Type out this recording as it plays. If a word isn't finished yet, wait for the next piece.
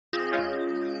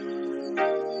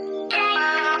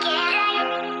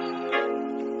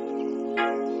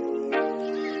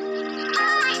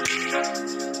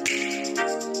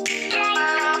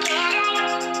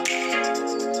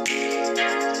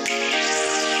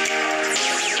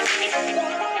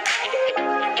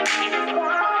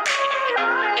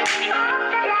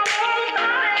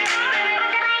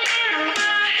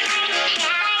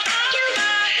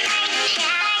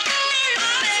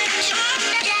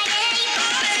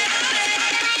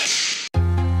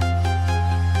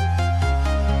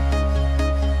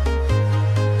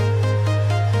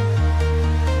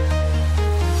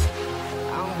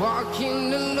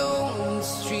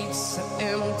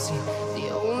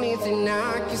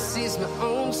sees my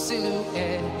own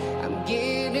silhouette. I'm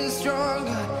getting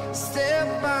stronger,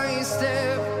 step by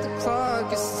step. The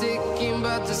clock is ticking,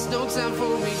 but there's no time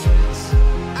for regrets.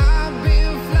 I've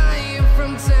been flying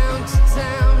from town to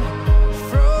town,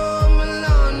 from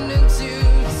London to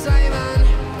Taiwan.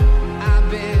 I've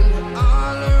been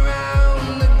all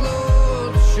around the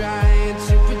globe, trying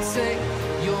to protect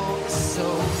your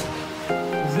soul.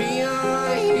 We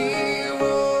are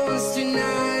heroes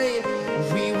tonight.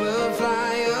 We will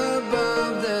fly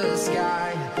above the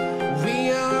sky.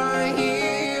 We are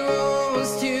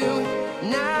heroes tonight.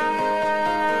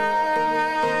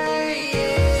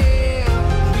 Yeah.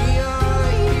 We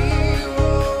are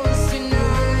heroes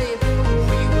tonight.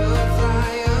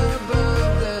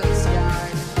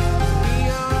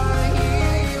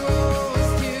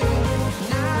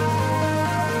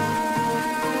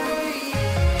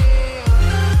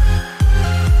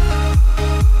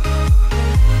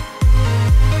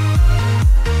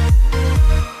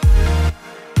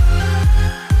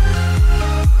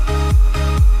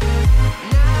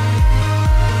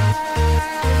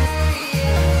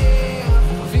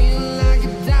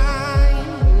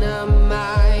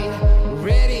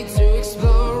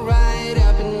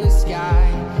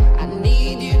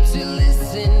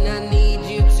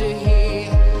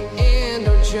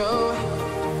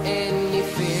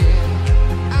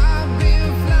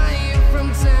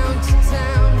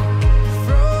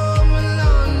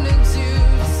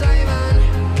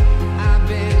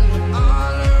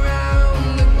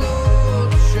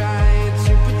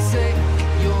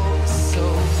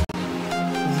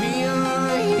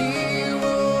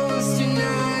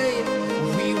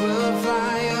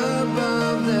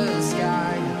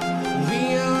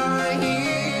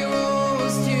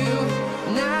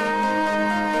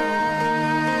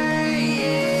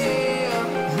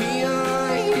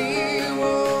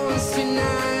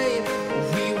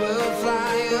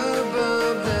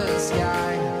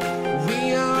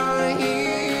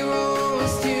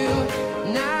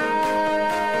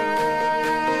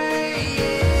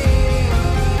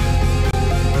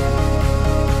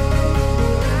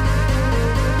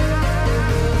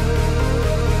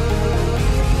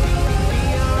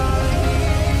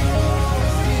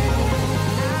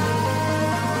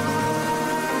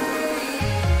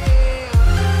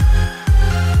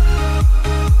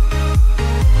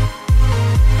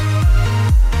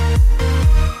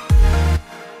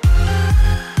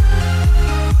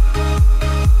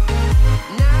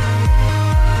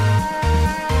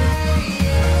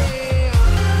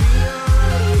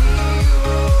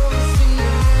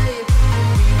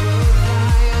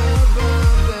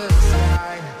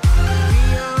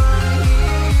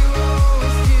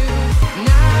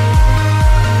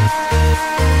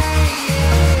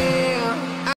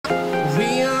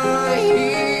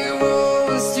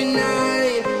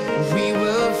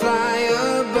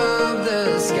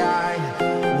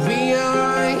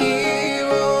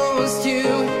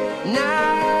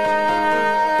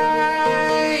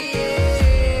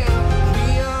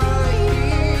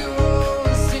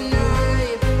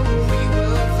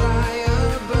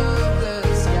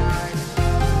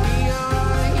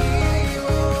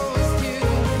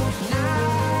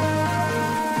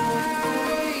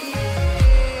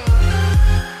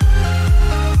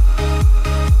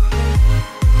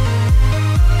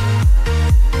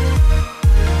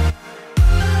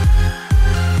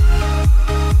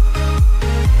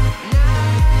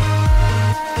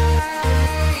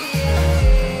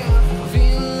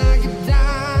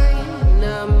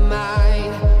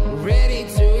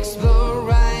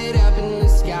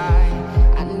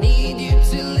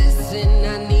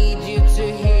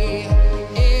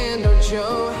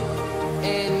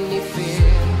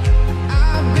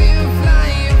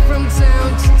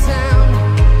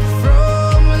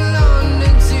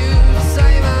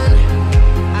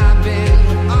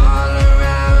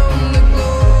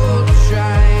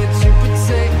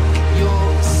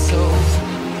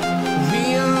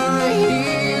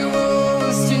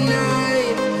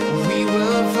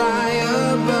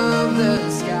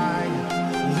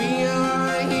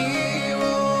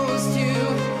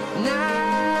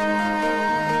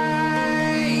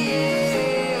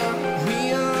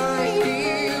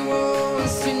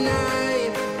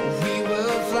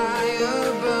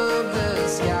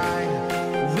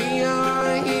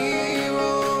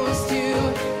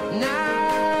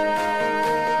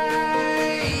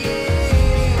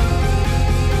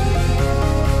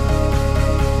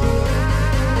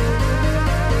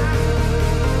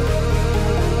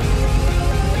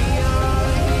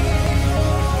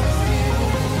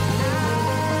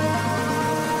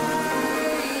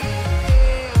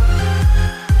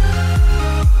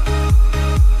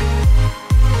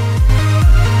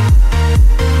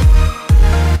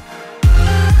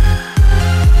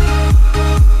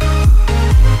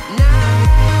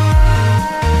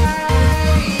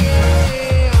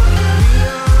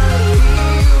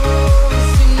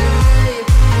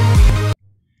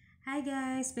 Hi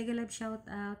guys, mega love shout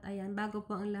out. Ayan, bago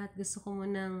po ang lahat, gusto ko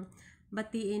munang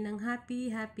batiin ng happy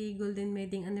golden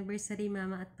wedding anniversary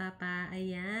mama at papa.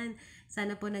 Ayan,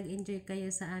 sana po nag-enjoy kayo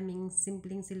sa aming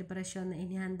simpleng selebrasyon na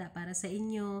inihanda para sa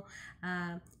inyo.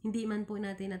 Hindi man po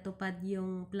natin natupad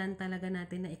yung plan talaga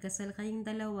natin na ikasal kayong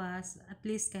dalawa. At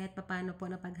least kahit papano po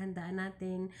napaghandaan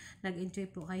natin,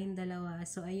 nag-enjoy po kayong dalawa.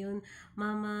 So ayun,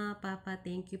 mama, papa,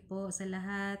 thank you po sa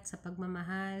lahat, sa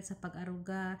pagmamahal, sa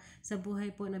pag-aruga, sa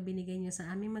buhay po na binigay nyo sa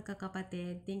aming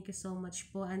magkakapatid. Thank you so much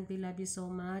po and we love you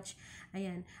so much.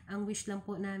 Ayan, ang wish lang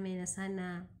po namin na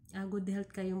sana good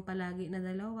health kayong palagi na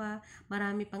dalawa.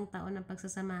 Marami pang taon ng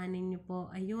pagsasamahan ninyo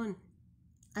po. Ayun.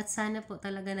 At sana po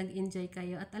talaga nag-enjoy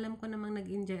kayo. At alam ko namang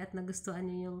nag-enjoy at nagustuhan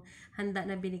nyo yung handa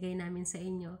na binigay namin sa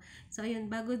inyo. So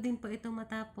ayun, bago din po ito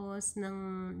matapos ng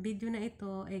video na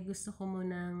ito, gusto ko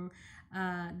munang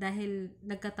dahil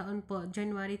nagkataon po,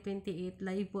 January 28,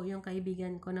 live po yung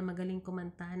kaibigan ko na magaling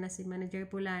kumanta na si Manager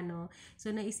Pulano.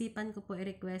 So naisipan ko po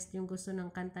i-request yung gusto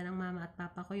ng kanta ng mama at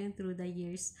papa ko, yung Through the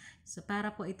Years. So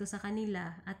para po ito sa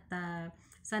kanila at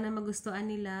sana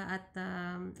magustuhan nila at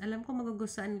alam ko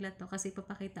magugustuhan nila to kasi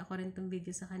ipapakita ko rin tong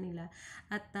video sa kanila.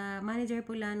 At Manager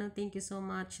Pulano, thank you so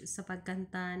much sa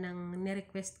pagkanta ng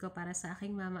ni-request ko para sa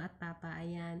aking mama at papa.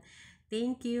 Ayan.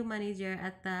 Thank you, Manager,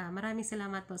 at maraming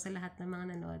salamat po sa lahat ng mga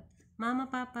nanood. Mama,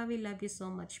 Papa, we love you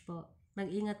so much po.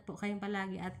 Mag-ingat po kayong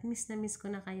palagi at miss na miss ko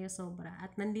na kayo sobra.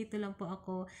 At nandito lang po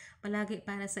ako palagi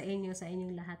para sa inyo, sa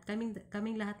inyong lahat.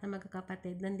 Kaming lahat na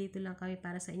magkakapatid, nandito lang kami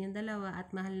para sa inyong dalawa at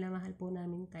mahal na mahal po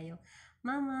namin kayo.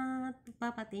 Mama,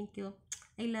 Papa, thank you.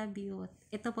 I love you.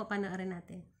 Ito po, panoorin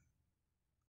natin.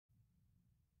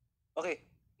 Okay.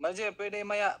 Manager, pwede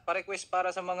maya pa-request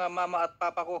para sa mga mama at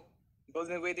papa ko.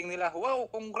 Golden wedding nila.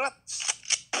 Wow, congrats!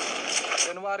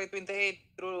 January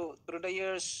 28 through the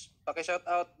years. Paki-shout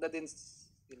out na din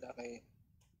sila kay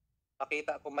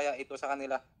pakita ko maya ito sa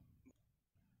kanila.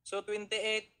 So 28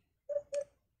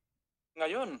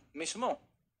 ngayon mismo.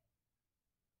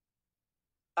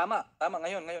 Tama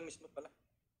ngayon mismo pala.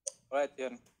 Alright,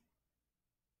 yun.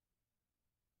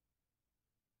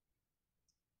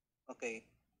 Okay.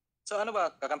 So ano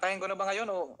ba, kakantahin ko na ba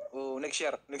ngayon o next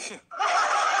year? Next year.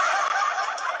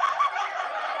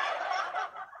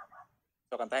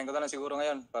 So, kantahin ko na lang siguro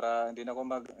ngayon para hindi na ako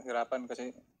maghirapan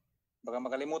kasi baka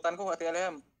makalimutan ko, Ate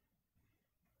Alham.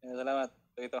 Salamat.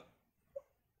 So, ito.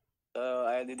 So,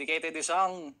 I dedicated this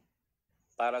song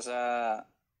para sa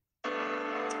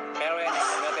parents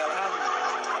ni Ate Alham.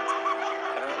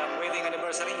 Karoon ng wedding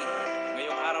anniversary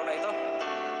ngayong araw na ito.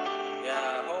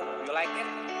 Yeah, hope you like it.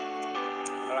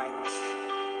 Alright.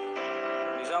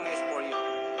 This song is for you.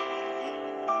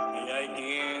 I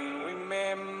can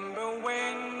remember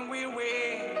when we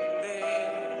were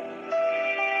there,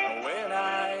 when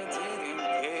I didn't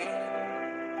care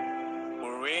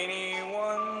for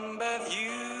anyone but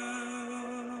you.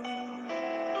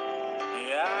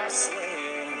 I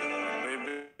swear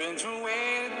we've been through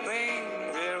anything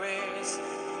there is,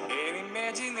 can't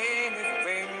imagine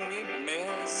anything we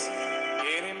miss,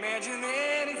 can't imagine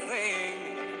anything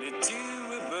the two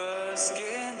of us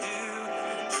can do.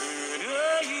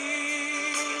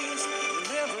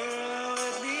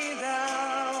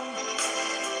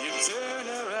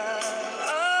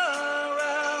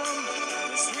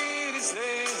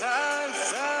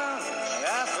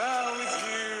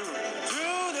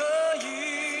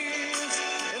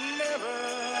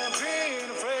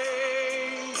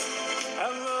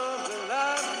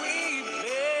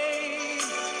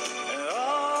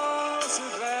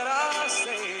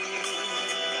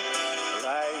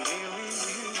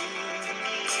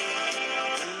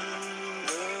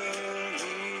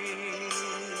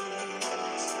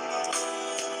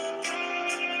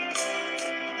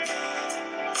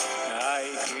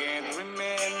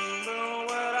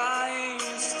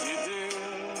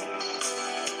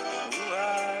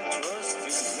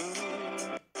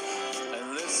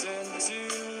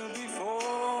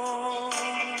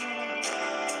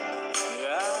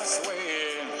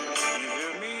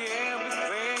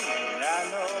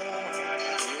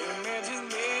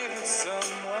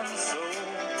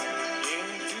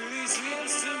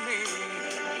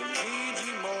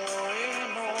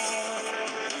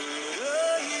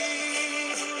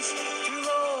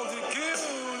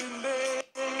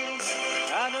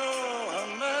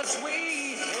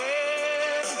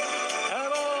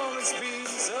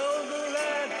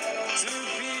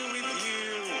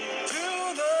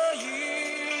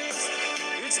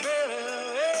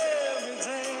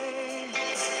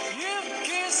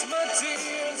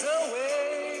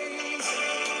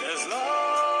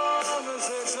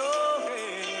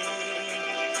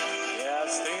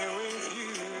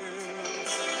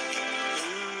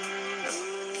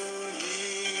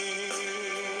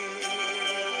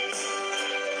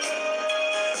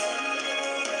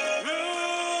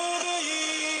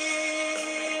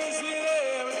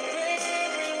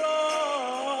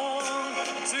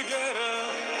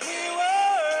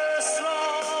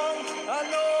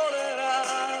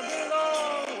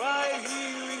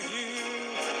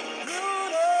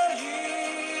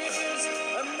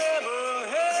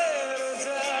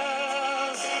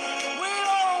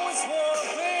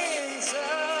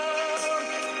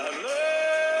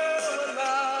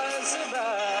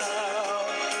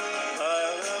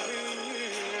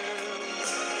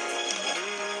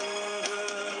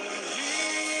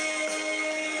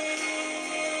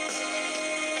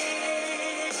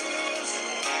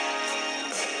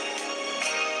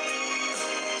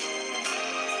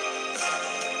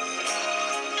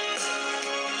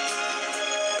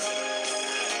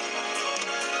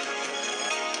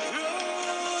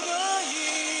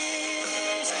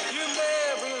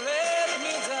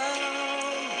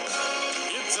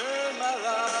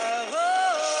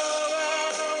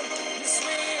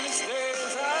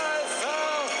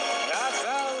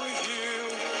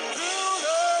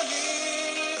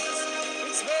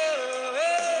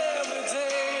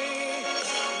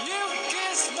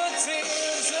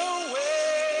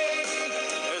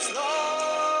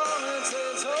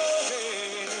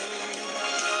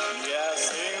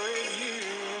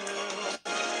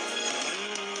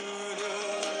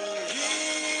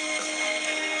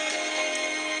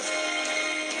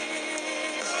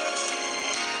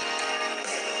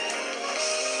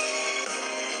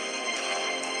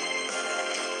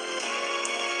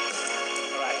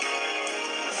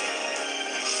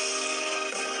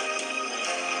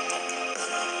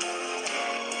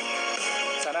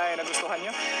 nagustuhan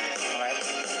nyo. Alright.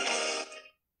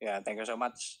 Yeah, thank you so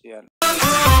much. Yan.